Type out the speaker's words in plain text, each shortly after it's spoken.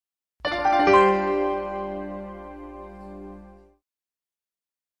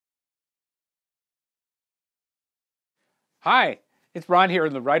Hi, it's Ron here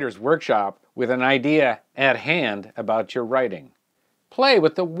in the Writer's Workshop with an idea at hand about your writing. Play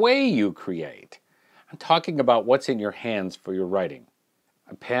with the way you create. I'm talking about what's in your hands for your writing.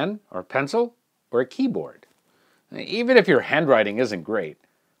 A pen or pencil or a keyboard. Even if your handwriting isn't great,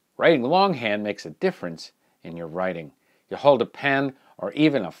 writing longhand makes a difference in your writing. You hold a pen or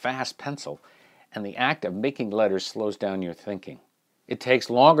even a fast pencil, and the act of making letters slows down your thinking. It takes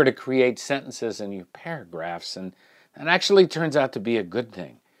longer to create sentences in your paragraphs, and that actually turns out to be a good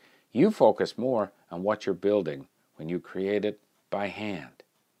thing. You focus more on what you're building when you create it by hand.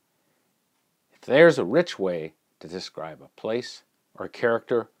 If there's a rich way to describe a place or a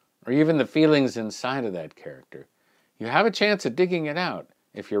character or even the feelings inside of that character, you have a chance of digging it out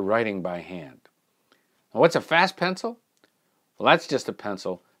if you're writing by hand. Now, what's a fast pencil? Well, that's just a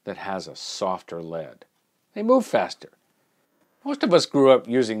pencil that has a softer lead. They move faster. Most of us grew up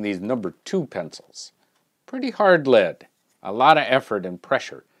using these number 2 pencils. Pretty hard lead, a lot of effort and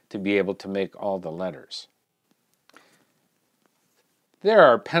pressure to be able to make all the letters. There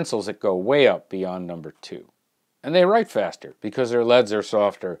are pencils that go way up beyond number 2, and they write faster because their leads are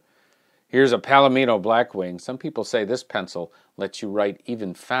softer. Here's a Palomino Blackwing. Some people say this pencil lets you write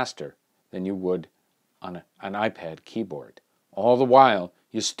even faster than you would on an iPad keyboard. All the while,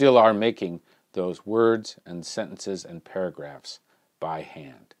 you still are making those words and sentences and paragraphs by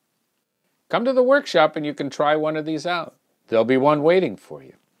hand. Come to the workshop and you can try one of these out. There'll be one waiting for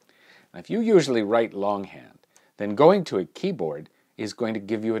you. Now, if you usually write longhand, then going to a keyboard is going to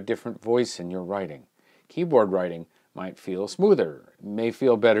give you a different voice in your writing. Keyboard writing might feel smoother, may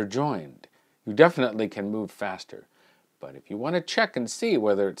feel better joined. You definitely can move faster. But if you want to check and see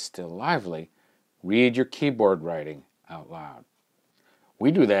whether it's still lively, read your keyboard writing out loud.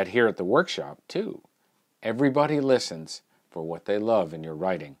 We do that here at the workshop too. Everybody listens for what they love in your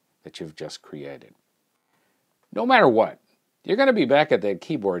writing that you've just created. No matter what, you're going to be back at that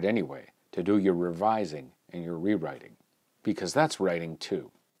keyboard anyway to do your revising and your rewriting, because that's writing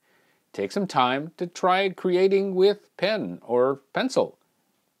too. Take some time to try creating with pen or pencil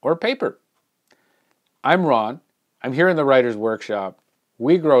or paper. I'm Ron. I'm here in the Writer's Workshop.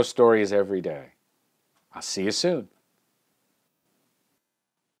 We grow stories every day. I'll see you soon.